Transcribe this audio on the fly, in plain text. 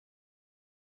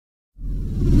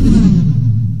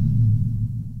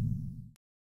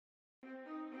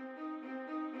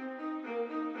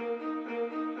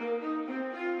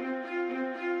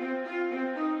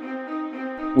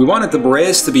We wanted the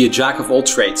Boreas to be a jack of all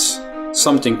trades,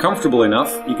 something comfortable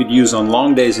enough you could use on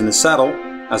long days in the saddle,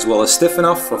 as well as stiff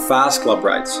enough for fast club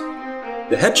rides.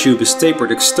 The head tube is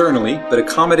tapered externally but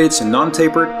accommodates a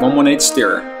non-tapered 1/1/8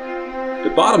 steerer. The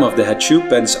bottom of the head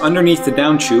tube bends underneath the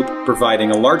down tube,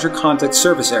 providing a larger contact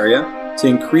surface area to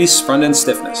increase front end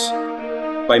stiffness.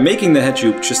 By making the head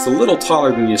tube just a little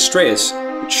taller than the Boreas,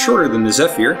 but shorter than the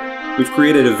Zephyr, we've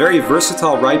created a very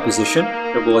versatile ride position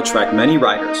that will attract many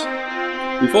riders.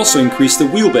 We've also increased the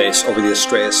wheelbase over the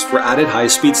Boreas for added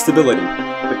high-speed stability,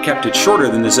 but kept it shorter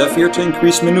than the Zephyr to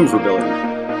increase maneuverability.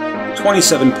 The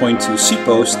 27.2 seat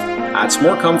post adds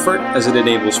more comfort as it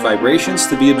enables vibrations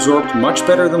to be absorbed much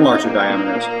better than larger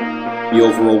diameters. The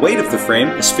overall weight of the frame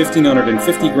is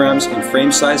 1,550 grams in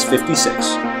frame size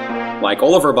 56. Like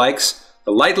all of our bikes,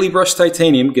 the lightly brushed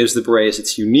titanium gives the Boreas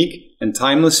its unique and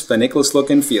timeless Nicholas look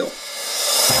and feel.